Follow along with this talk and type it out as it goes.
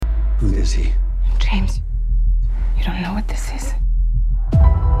is he? James, you don't know what this is?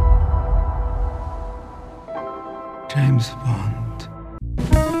 James Bond.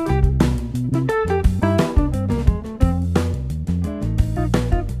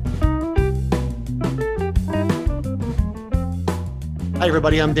 Hi,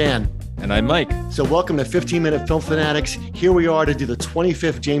 everybody. I'm Dan. And I'm Mike. So welcome to 15-Minute Film Fanatics. Here we are to do the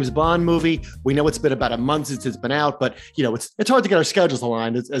 25th James Bond movie. We know it's been about a month since it's been out, but it's hard to get our schedules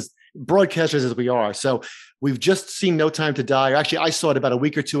aligned as broadcasters as we are. So we've just seen No Time to Die. Actually, I saw it about a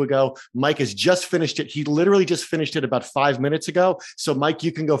week or two ago. Mike has just finished it. He literally just finished it about 5 minutes ago. So Mike,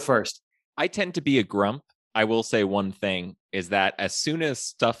 you can go first. I tend to be a grump. I will say one thing is that as soon as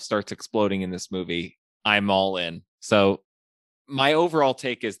stuff starts exploding in this movie, I'm all in. So my overall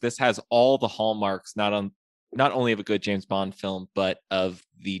take is this has all the hallmarks, not only of a good James Bond film, but of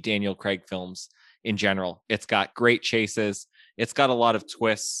the Daniel Craig films in general. It's got great chases. It's got a lot of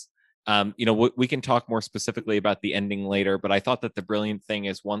twists. We can talk more specifically about the ending later, but I thought that the brilliant thing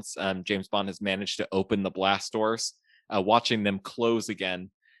is once James Bond has managed to open the blast doors, watching them close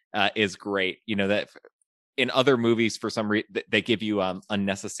again is great. That in other movies, for some reason, they give you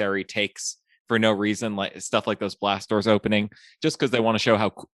unnecessary takes for no reason, like stuff like those blast doors opening, just because they want to show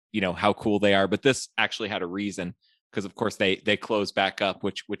how cool they are. But this actually had a reason, because of course they close back up,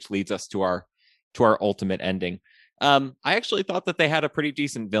 which leads us to our ultimate ending. I actually thought that they had a pretty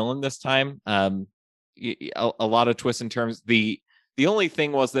decent villain this time. A lot of twists in terms. The only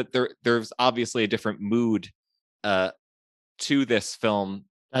thing was that there's obviously a different mood to this film.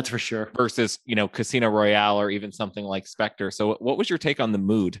 That's for sure. Versus Casino Royale or even something like Spectre. So what was your take on the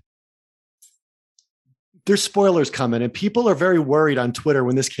mood? There's spoilers coming, and people are very worried on Twitter.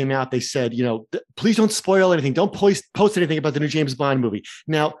 When this came out, they said, please don't spoil anything. Don't post anything about the new James Bond movie.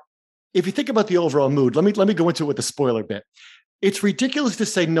 Now, if you think about the overall mood, let me go into it with the spoiler bit. It's ridiculous to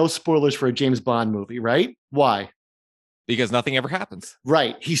say no spoilers for a James Bond movie, right? Why? Because nothing ever happens.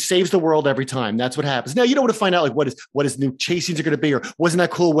 Right. He saves the world every time. That's what happens. Now, you don't want to find out what his new chase scenes are going to be, or wasn't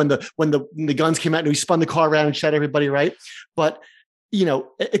that cool when the guns came out and he spun the car around and shot everybody, right? But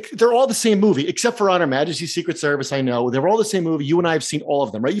they're all the same movie, except for On Her Majesty's Secret Service. I know they're all the same movie. You and I have seen all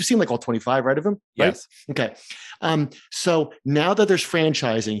of them, right? You've seen like all 25, right, of them? Right? Yes. Okay. So now that there's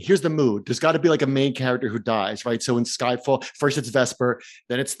franchising, here's the mood. There's got to be like a main character who dies, right? So in Skyfall, first it's Vesper,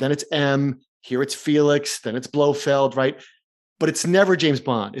 then it's M. Here it's Felix, then it's Blofeld, right? But it's never James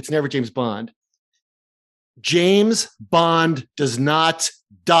Bond. It's never James Bond. James Bond does not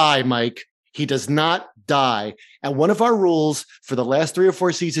die, Mike. He does not die. And one of our rules for the last 3 or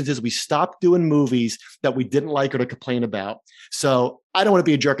 4 seasons is we stopped doing movies that we didn't like or to complain about. So I don't want to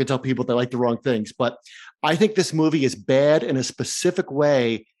be a jerk and tell people they like the wrong things, but I think this movie is bad in a specific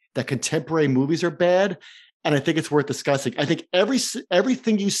way that contemporary movies are bad. And I think it's worth discussing. I think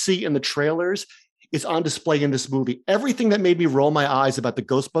everything you see in the trailers is on display in this movie. Everything that made me roll my eyes about the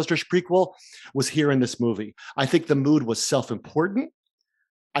Ghostbusters prequel was here in this movie. I think the mood was self-important.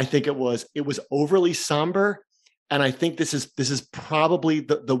 I think it was overly somber, and I think this is probably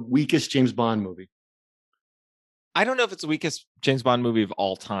the weakest James Bond movie. I don't know if it's the weakest James Bond movie of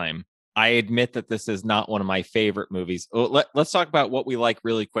all time. I admit that this is not one of my favorite movies. Let's talk about what we like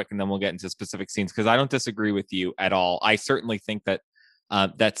really quick, and then we'll get into specific scenes, because I don't disagree with you at all. I certainly think that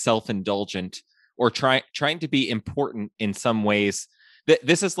that's self-indulgent or trying to be important in some ways.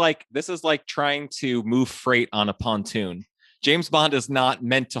 This is like trying to move freight on a pontoon. James Bond is not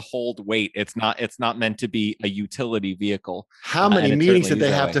meant to hold weight. It's not meant to be a utility vehicle. How many meetings did they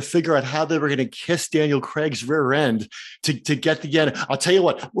have to figure out how they were going to kiss Daniel Craig's rear end to get the end? I'll tell you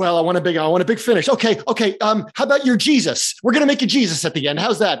what. Well, I want a big finish. Okay. How about your Jesus? We're going to make you Jesus at the end.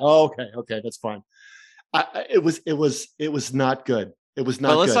 How's that? Oh, okay, that's fine. It was not good. It was not.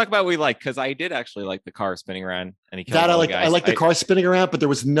 Well, let's good. talk about what we like, because I did actually like the car spinning around, and he that I like. I like the car spinning around, but there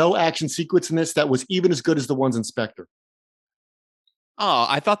was no action sequence in this that was even as good as the ones in Spectre. Oh,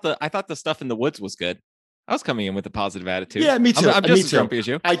 I thought the stuff in the woods was good. I was coming in with a positive attitude. Yeah, me too. I'm just as grumpy as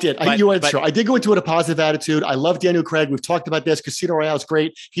you. I did. I did go into it with a positive attitude. I love Daniel Craig. We've talked about this. Casino Royale is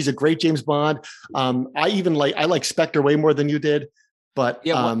great. He's a great James Bond. I like Spectre way more than you did. But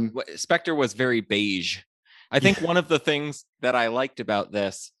yeah, Spectre was very beige. I think one of the things that I liked about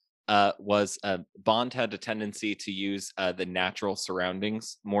this was Bond had a tendency to use the natural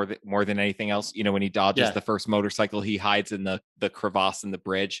surroundings more than anything else. When he dodges the first motorcycle, he hides in the crevasse in the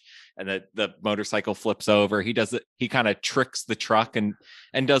bridge, and the motorcycle flips over. He kind of tricks the truck and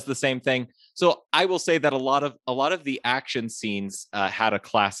does the same thing. So I will say that a lot of the action scenes had a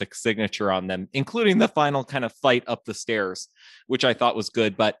classic signature on them, including the final kind of fight up the stairs, which I thought was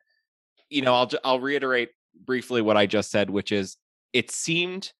good. But I'll reiterate briefly what I just said, which is it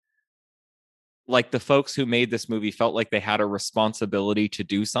seemed like the folks who made this movie felt like they had a responsibility to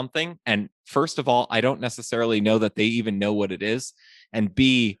do something. And first of all, I don't necessarily know that they even know what it is. And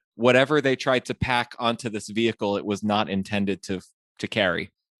B, whatever they tried to pack onto this vehicle, it was not intended to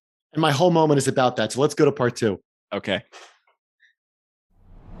carry. And my whole moment is about that. So let's go to part 2. Okay.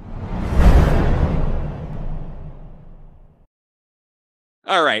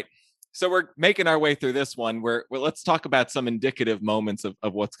 All right. So we're making our way through this one. Let's talk about some indicative moments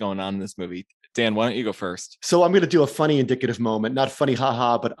of what's going on in this movie. Dan, why don't you go first? So I'm going to do a funny indicative moment, not funny,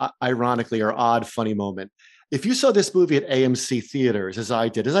 haha, but ironically or odd funny moment. If you saw this movie at AMC theaters, as I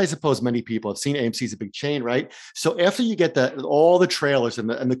did, as I suppose many people have seen, AMC is a big chain, right? So after you get all the trailers and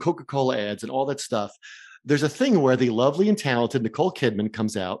the Coca-Cola ads and all that stuff, there's a thing where the lovely and talented Nicole Kidman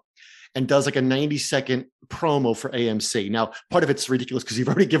comes out and does like a 90-second promo for AMC. Now, part of it's ridiculous because you've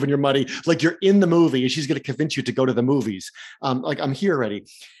already given your money, like you're in the movie and she's going to convince you to go to the movies. Like I'm here already.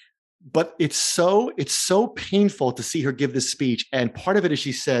 But it's so painful to see her give this speech. And part of it is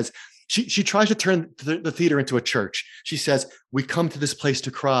she says, she tries to turn the theater into a church. She says, we come to this place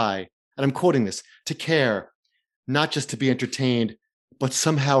to cry. And I'm quoting this, to care, not just to be entertained, but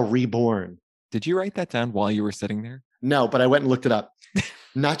somehow reborn. Did you write that down while you were sitting there? No, but I went and looked it up.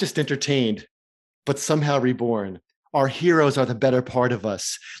 Not just entertained, but somehow reborn. Our heroes are the better part of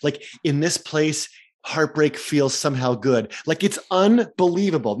us. Like in this place, heartbreak feels somehow good. Like it's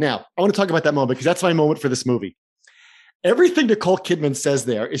unbelievable. Now, I want to talk about that moment because that's my moment for this movie. Everything Nicole Kidman says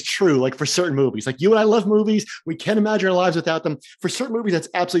there is true, like for certain movies. Like you and I love movies. We can't imagine our lives without them. For certain movies, that's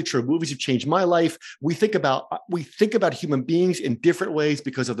absolutely true. Movies have changed my life. We think about human beings in different ways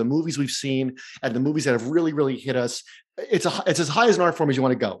because of the movies we've seen and the movies that have really, really hit us. It's as high as an art form as you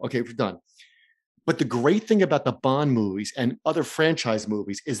want to go. Okay, we're done. But the great thing about the Bond movies and other franchise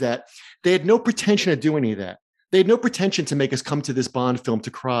movies is that they had no pretension to do any of that. They had no pretension to make us come to this Bond film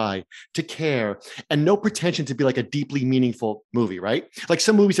to cry, to care, and no pretension to be like a deeply meaningful movie, right? Like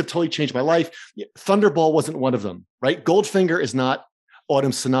some movies have totally changed my life. Thunderball wasn't one of them, right? Goldfinger is not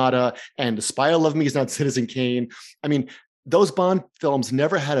Autumn Sonata, and The Spy Who Loved Me is not Citizen Kane. I mean, those Bond films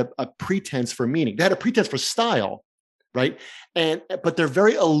never had a pretense for meaning. They had a pretense for style, right? But their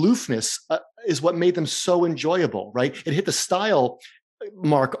very aloofness is what made them so enjoyable, right? It hit the style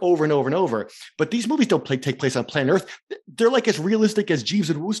mark over and over and over. But these movies don't take place on planet Earth. They're like as realistic as Jeeves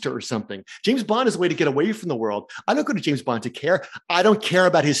and Wooster or something. James Bond is a way to get away from the world. I don't go to James Bond to care. I don't care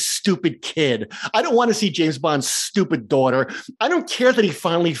about his stupid kid. I don't want to see James Bond's stupid daughter. I don't care that he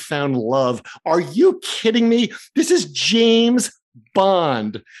finally found love. Are you kidding me? This is James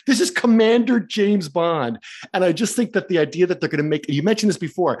Bond. This is Commander James Bond. And I just think that the idea that they're going to make, you mentioned this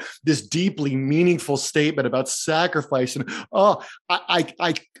before, this deeply meaningful statement about sacrifice. And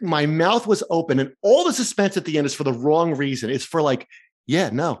my mouth was open and all the suspense at the end is for the wrong reason. It's for like, yeah,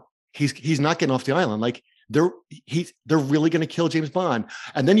 no, he's not getting off the island. Like they're really going to kill James Bond.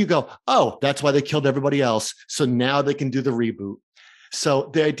 And then you go, oh, that's why they killed everybody else. So now they can do the reboot.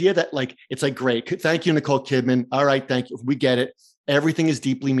 So the idea that like, it's like, great. Thank you, Nicole Kidman. All right. Thank you. We get it. Everything is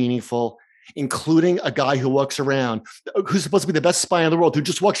deeply meaningful, including a guy who walks around, who's supposed to be the best spy in the world, who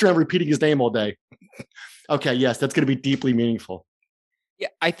just walks around repeating his name all day. Okay. Yes. That's going to be deeply meaningful. Yeah.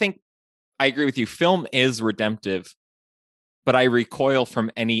 I think I agree with you. Film is redemptive, but I recoil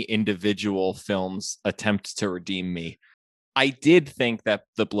from any individual film's attempt to redeem me. I did think that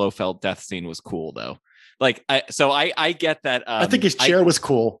the Blofeld death scene was cool though. Like, I get that. I think his chair was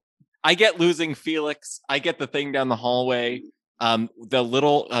cool. I get losing Felix. I get the thing down the hallway. The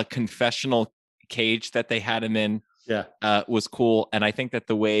little confessional cage that they had him in, was cool. And I think that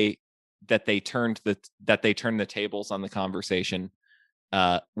the way that they turned the tables on the conversation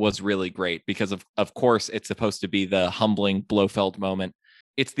was really great because of course it's supposed to be the humbling Blofeld moment.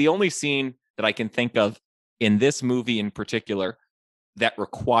 It's the only scene that I can think of in this movie in particular that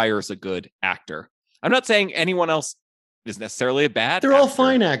requires a good actor. I'm not saying anyone else is necessarily a bad They're actor. all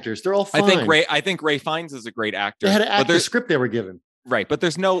fine actors. They're all fine. I think Ray Fiennes is a great actor. They had to act the script they were given. Right. But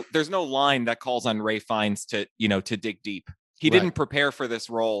there's no line that calls on Ray Fiennes to dig deep. He didn't prepare for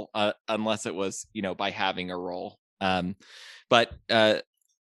this role unless it was, by having a role. But I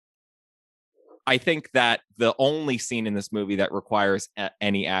think that the only scene in this movie that requires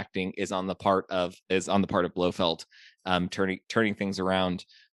any acting is on the part of Blofeld, turning things around.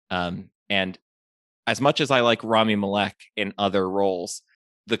 And as much as I like Rami Malek in other roles,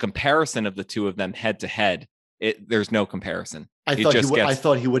 the comparison of the two of them head to head, there's no comparison. I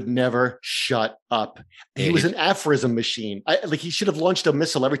thought he would never shut up. He was an aphorism machine. He should have launched a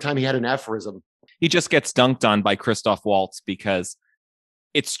missile every time he had an aphorism. He just gets dunked on by Christoph Waltz because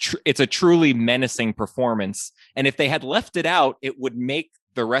it's a truly menacing performance. And if they had left it out, it would make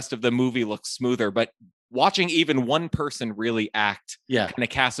the rest of the movie looks smoother. But watching even one person really act kind of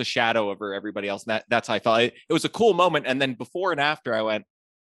cast a shadow over everybody else. And that's how I felt. It was a cool moment. And then before and after I went,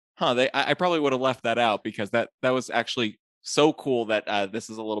 I probably would have left that out, because that was actually so cool that this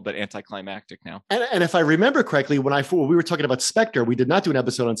is a little bit anticlimactic now. And if I remember correctly, when we were talking about Spectre, we did not do an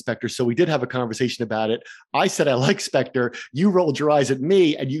episode on Spectre, so we did have a conversation about it. I said I like Spectre. You rolled your eyes at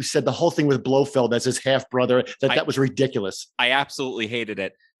me, and you said the whole thing with Blofeld as his half brother that was ridiculous. I absolutely hated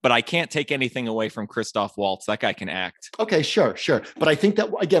it, but I can't take anything away from Christoph Waltz. That guy can act. Okay, sure. But I think that,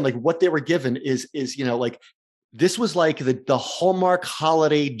 again, like what they were given is like, this was like the Hallmark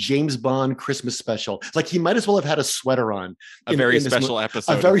holiday James Bond Christmas special. Like he might as well have had a sweater on. A very special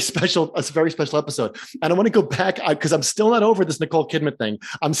episode. A very special episode. And I want to go back because I'm still not over this Nicole Kidman thing.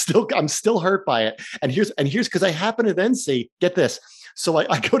 I'm still hurt by it. And here's because I happen to then see, get this. So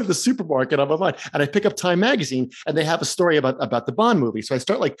I go to the supermarket on my mind and I pick up Time magazine, and they have a story about the Bond movie. So I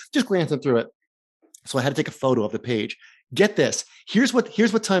start like just glancing through it. So I had to take a photo of the page. Get this. Here's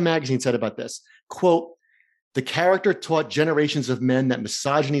what Time magazine said about this. Quote, "The character taught generations of men that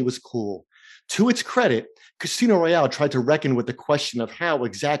misogyny was cool. To its credit, Casino Royale tried to reckon with the question of how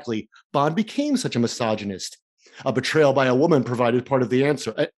exactly Bond became such a misogynist. A betrayal by a woman provided part of the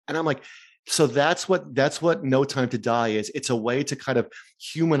answer." And I'm like, so that's what No Time to Die is. It's a way to kind of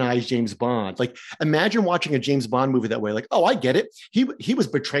humanize James Bond. Like, imagine watching a James Bond movie that way. Like, oh, I get it. He was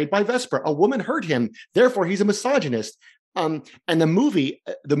betrayed by Vesper. A woman hurt him. Therefore, he's a misogynist. And the movie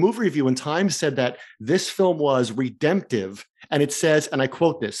review in Time said that this film was redemptive. And it says, and I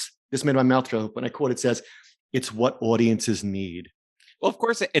quote this made my mouth go open. I quote, it says, "It's what audiences need." Well, of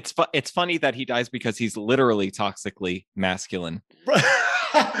course, it's funny that he dies because he's literally toxically masculine.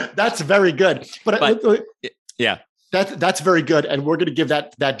 That's very good. But yeah. That's very good. And we're going to give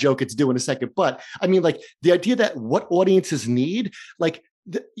that joke its due in a second. But I mean, like the idea that what audiences need, like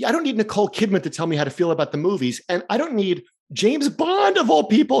I don't need Nicole Kidman to tell me how to feel about the movies. And I don't need James Bond of all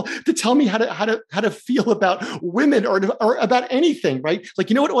people to tell me how to feel about women or about anything, right? Like,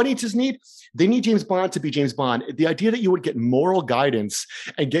 you know what audiences need? They need James Bond to be James Bond. The idea that you would get moral guidance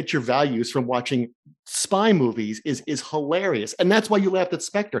and get your values from watching spy movies is hilarious. And that's why you laughed at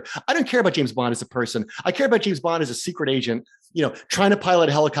Spectre. I don't care about James Bond as a person. I care about James Bond as a secret agent, trying to pilot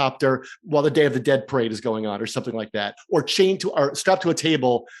a helicopter while the Day of the Dead parade is going on or something like that, or strapped to a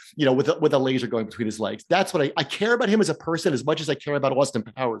table, with a laser going between his legs. That's what I care about him as a person as much as I care about Austin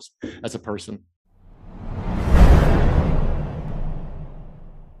Powers as a person.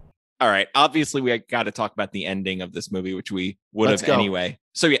 All right. Obviously, we got to talk about the ending of this movie, which we would have anyway.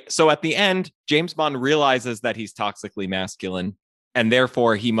 So at the end, James Bond realizes that he's toxically masculine, and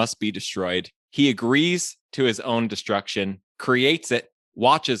therefore he must be destroyed. He agrees to his own destruction, creates it,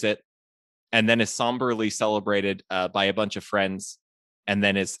 watches it, and then is somberly celebrated by a bunch of friends, and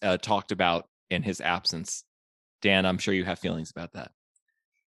then is talked about in his absence. Dan, I'm sure you have feelings about that.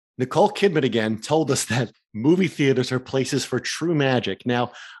 Nicole Kidman again told us that movie theaters are places for true magic.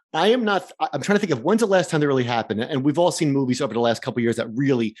 Now, I'm trying to think of when's the last time that really happened. And we've all seen movies over the last couple of years that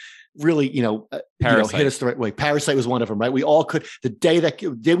really, hit us the right way. Parasite was one of them, right? We all could, the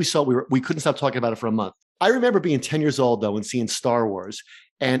day we saw it, we couldn't stop talking about it for a month. I remember being 10 years old though, and seeing Star Wars.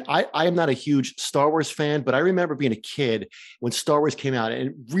 And I am not a huge Star Wars fan, but I remember being a kid when Star Wars came out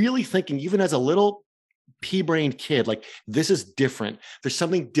and really thinking, even as a little pea-brained kid, like, this is different. There's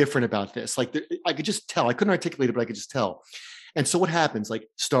something different about this. Like, I could just tell. I couldn't articulate it, but I could just tell. And so what happens? Like,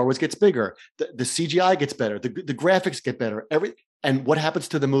 Star Wars gets bigger, the CGI gets better, the graphics get better. And what happens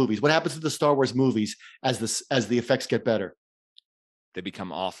to the movies? What happens to the Star Wars movies as the effects get better? They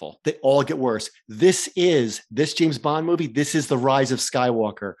become awful. They all get worse. This James Bond movie. This is the rise of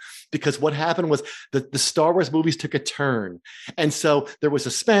Skywalker, because what happened was the Star Wars movies took a turn. And so there was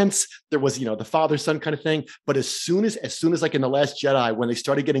suspense. There was, the father-son kind of thing. But as soon as like in The Last Jedi, when they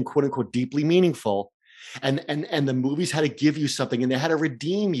started getting quote unquote deeply meaningful, and the movies had to give you something, and they had to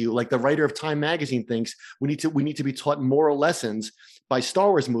redeem you, like the writer of Time magazine thinks we need to be taught moral lessons by Star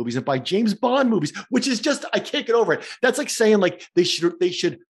Wars movies and by James Bond movies, which is just, I can't get over it. That's like saying like they should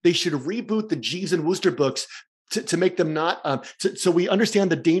reboot the Jeeves and Wooster books to make them not so we understand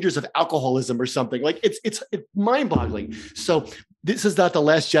the dangers of alcoholism or something. Like it's mind-boggling. So this is not The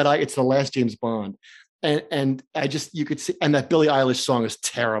Last Jedi, it's The Last James Bond. And you could see, and that Billie Eilish song is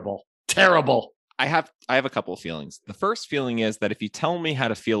terrible. I have a couple of feelings. The first feeling is that if you tell me how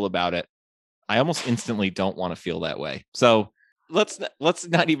to feel about it, I almost instantly don't want to feel that way. So let's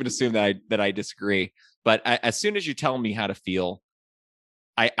not even assume that I disagree. But as soon as you tell me how to feel,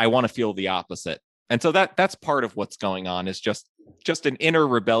 I want to feel the opposite. And so that's part of what's going on, is just just an inner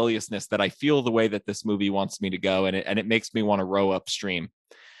rebelliousness that I feel the way that this movie wants me to go, and it makes me want to row upstream.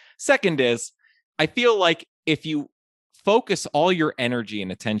 Second is, I feel like if you focus all your energy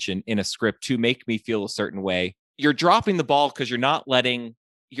and attention in a script to make me feel a certain way, you're dropping the ball because you're not letting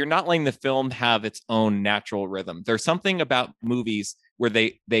the film have its own natural rhythm. There's something about movies where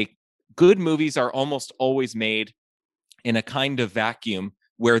good movies are almost always made in a kind of vacuum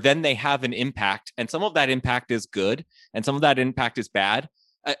where then they have an impact, and some of that impact is good and some of that impact is bad.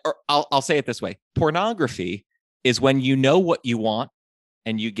 Or I'll say it this way. Pornography is when you know what you want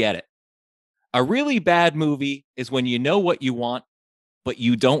and you get it. A really bad movie is when you know what you want, but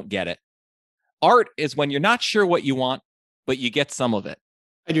you don't get it. Art is when you're not sure what you want, but you get some of it.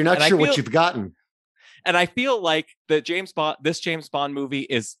 And you're not sure what you've gotten. And I feel like this James Bond movie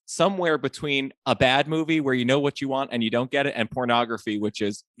is somewhere between a bad movie where you know what you want and you don't get it, and pornography, which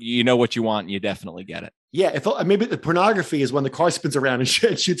is you know what you want and you definitely get it. Yeah, if maybe the pornography is when the car spins around and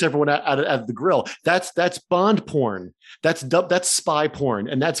shoots everyone out of the grill. That's Bond porn. That's spy porn,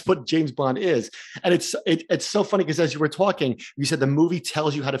 and that's what James Bond is. And it's so funny because as you were talking, you said the movie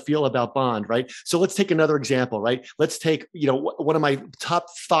tells you how to feel about Bond, right? So let's take another example, right? Let's take one of my top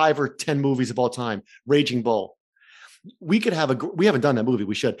 5 or 10 movies of all time, Raging Bull. We haven't done that movie.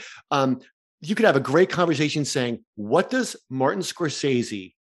 We should. You could have a great conversation saying, what does Martin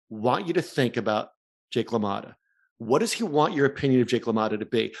Scorsese want you to think about Jake LaMotta? What does he want your opinion of Jake LaMotta to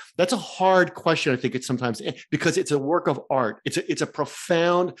be? That's a hard question. I think it's sometimes because it's a work of art. It's a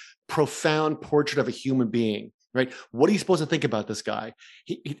profound portrait of a human being, right? What are you supposed to think about this guy?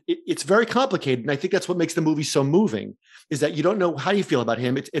 It's very complicated. And I think that's what makes the movie so moving is that you don't know how you feel about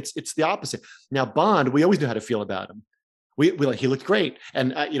him. It's the opposite. Now, Bond, we always knew how to feel about him. We like, he looked great.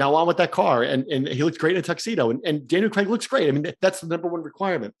 And, I want with that car and he looked great in a tuxedo and Daniel Craig looks great. I mean, that's the number one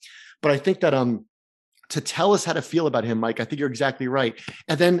requirement. But I think that, to tell us how to feel about him, Mike, I think you're exactly right.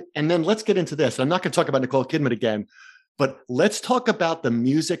 And then let's get into this. I'm not going to talk about Nicole Kidman again, but let's talk about the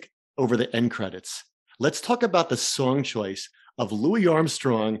music over the end credits. Let's talk about the song choice of Louis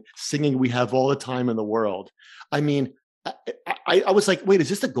Armstrong singing "We Have All the Time in the World." I mean, I was like, wait, is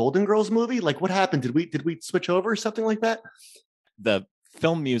this the Golden Girls movie? Like, what happened? Did we switch over or something like that? The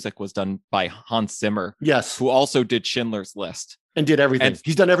film music was done by Hans Zimmer, yes, who also did Schindler's List and did everything.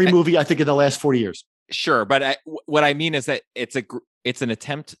 He's done every movie I think in the last 40 years. Sure, but what I mean is that it's an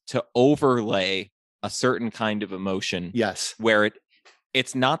attempt to overlay a certain kind of emotion. Yes, where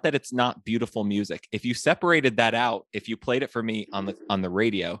it's not that it's not beautiful music. If you separated that out, if you played it for me on the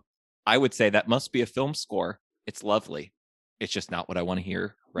radio, I would say that must be a film score. It's lovely. It's just not what I want to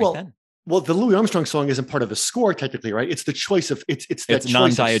hear then. Well, the Louis Armstrong song isn't part of the score technically, right? It's the choice of it's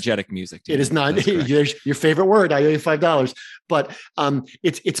non-diegetic music. It is not your favorite word. I owe you $5, but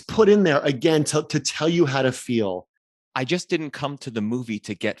it's put in there again to tell you how to feel. I just didn't come to the movie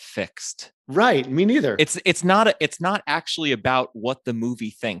to get fixed. Right, me neither. It's not actually about what the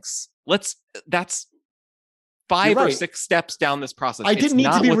movie thinks. That's 5 or 6 steps down this process. I didn't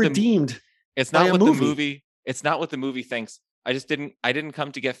need to be redeemed. It's not what the movie. It's not what the movie thinks. I didn't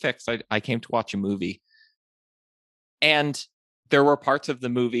come to get fixed. I came to watch a movie. And there were parts of the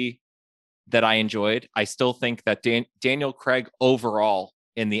movie that I enjoyed. I still think that Daniel Craig overall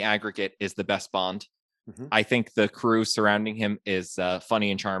in the aggregate is the best Bond. Mm-hmm. I think the crew surrounding him is funny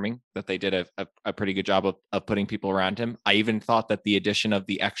and charming, that they did a pretty good job of putting people around him. I even thought that the addition of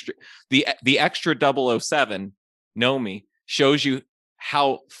the extra 007, Nomi, shows you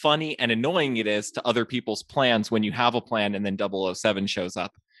how funny and annoying it is to other people's plans when you have a plan and then 007 shows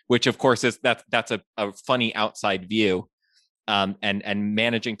up, which of course is that's a funny outside view, and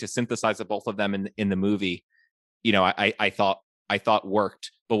managing to synthesize the both of them in the movie, I thought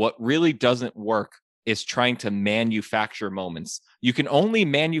worked. But what really doesn't work is trying to manufacture moments. You can only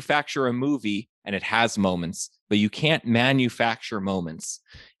manufacture a movie and it has moments, but you can't manufacture moments.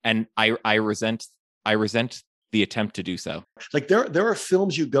 And I resent the attempt to do so. Like there are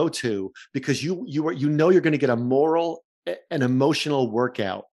films you go to because you know you're going to get a moral and emotional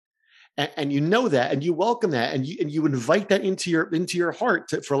workout, and you know that, and you welcome that, and you invite that into your heart.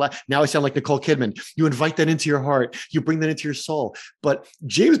 Now I sound like Nicole Kidman. You invite that into your heart. You bring that into your soul. But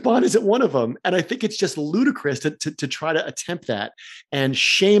James Bond isn't one of them, and I think it's just ludicrous to try to attempt that. And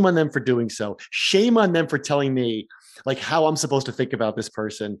shame on them for doing so. Shame on them for telling me like how I'm supposed to think about this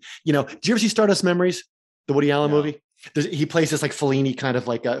person. Do you ever see Stardust Memories? The Woody Allen movie. He plays this like Fellini kind of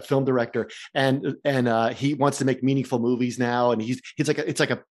like a film director, and he wants to make meaningful movies now, and it's like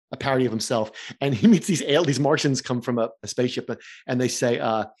a parody of himself. And he meets these Martians come from a spaceship, and they say,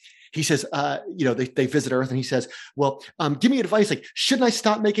 he says, they visit Earth, and he says, well, give me advice. Like, shouldn't I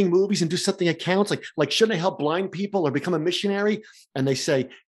stop making movies and do something that counts? Like, shouldn't I help blind people or become a missionary? And they say,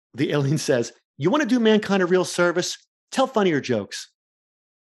 the alien says, you want to do mankind a real service? Tell funnier jokes.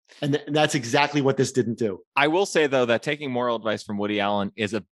 And that's exactly what this didn't do. I will say, though, that taking moral advice from Woody Allen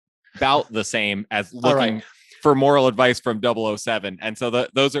is about the same as looking for moral advice from 007. And so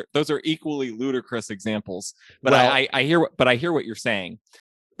those are equally ludicrous examples. But well, I hear what you're saying.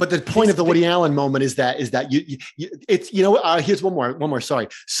 But the point of the Woody Allen moment is that here's one more. Sorry.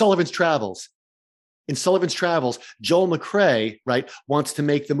 Sullivan's Travels. In Sullivan's Travels, Joel McCrea, right, wants to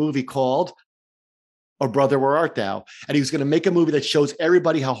make the movie called "Oh Brother, Where Art Thou?" And he was going to make a movie that shows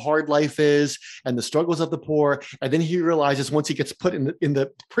everybody how hard life is and the struggles of the poor. And then he realizes once he gets put in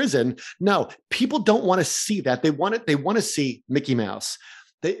the prison, no, people don't want to see that. They want to see Mickey Mouse.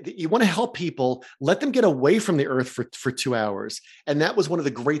 You want to help people, let them get away from the earth for 2 hours. And that was one of the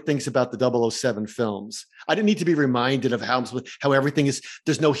great things about the 007 films. I didn't need to be reminded of how everything is,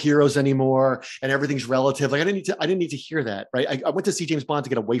 there's no heroes anymore and everything's relative. Like I didn't need to hear that, right? I went to see James Bond to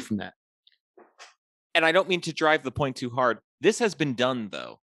get away from that. And I don't mean to drive the point too hard. This has been done,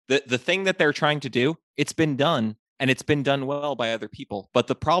 though. The thing that they're trying to do, it's been done, and it's been done well by other people. But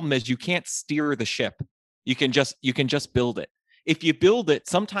the problem is you can't steer the ship. You can just build it. If you build it,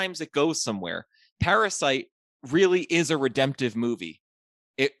 sometimes it goes somewhere. Parasite really is a redemptive movie.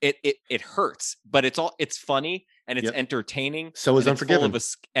 It hurts, but it's funny and it's entertaining. So is Unforgiven.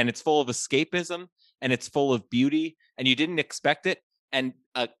 And it's full of escapism and it's full of beauty, and you didn't expect it. And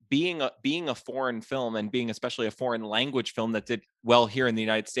being a foreign film, and being especially a foreign language film that did well here in the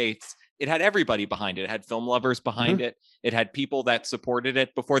United States, it had everybody behind it. It had film lovers behind it. It had people that supported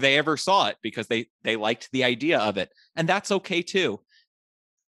it before they ever saw it because they liked the idea of it. And that's okay too.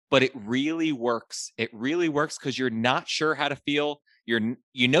 But it really works. It really works because you're not sure how to feel.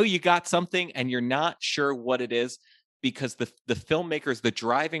 You got something and you're not sure what it is, because the filmmakers, the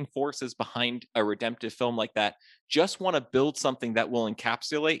driving forces behind a redemptive film like that, just want to build something that will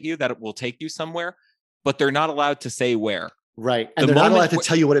encapsulate you, that it will take you somewhere, but they're not allowed to say where. Right. And they're not allowed to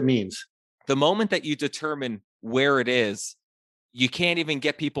tell you what it means. The moment that you determine where it is, you can't even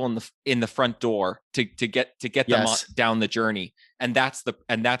get people in the front door to get them down the journey. And that's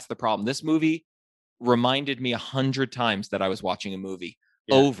the problem. This movie reminded me 100 times that I was watching a movie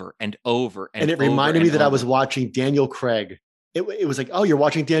over and over. And it reminded me that I was watching Daniel Craig. It was like, oh, you're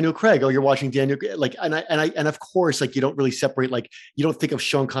watching Daniel Craig. Oh, you're watching Daniel. Like, and of course, like, you don't really separate. Like, you don't think of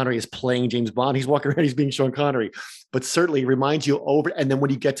Sean Connery as playing James Bond. He's walking around, he's being Sean Connery, but certainly reminds you over. And then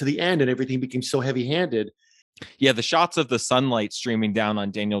when you get to the end and everything became so heavy-handed. Yeah, the shots of the sunlight streaming down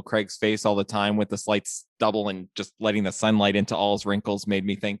on Daniel Craig's face all the time with the slight stubble and just letting the sunlight into all his wrinkles made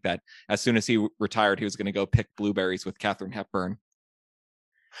me think that as soon as he retired, he was going to go pick blueberries with Katharine Hepburn.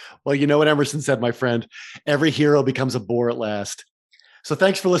 Well, you know what Emerson said, my friend, every hero becomes a bore at last. So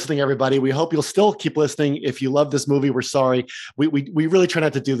thanks for listening, everybody. We hope you'll still keep listening. If you love this movie, we're sorry. We really try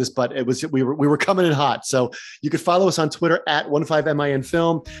not to do this, but we were coming in hot. So you can follow us on Twitter at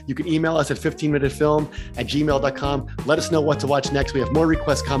 15MINFilm. You can email us at 15minutefilm@gmail.com. Let us know what to watch next. We have more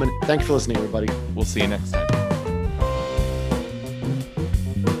requests coming. Thanks for listening, everybody. We'll see you next time.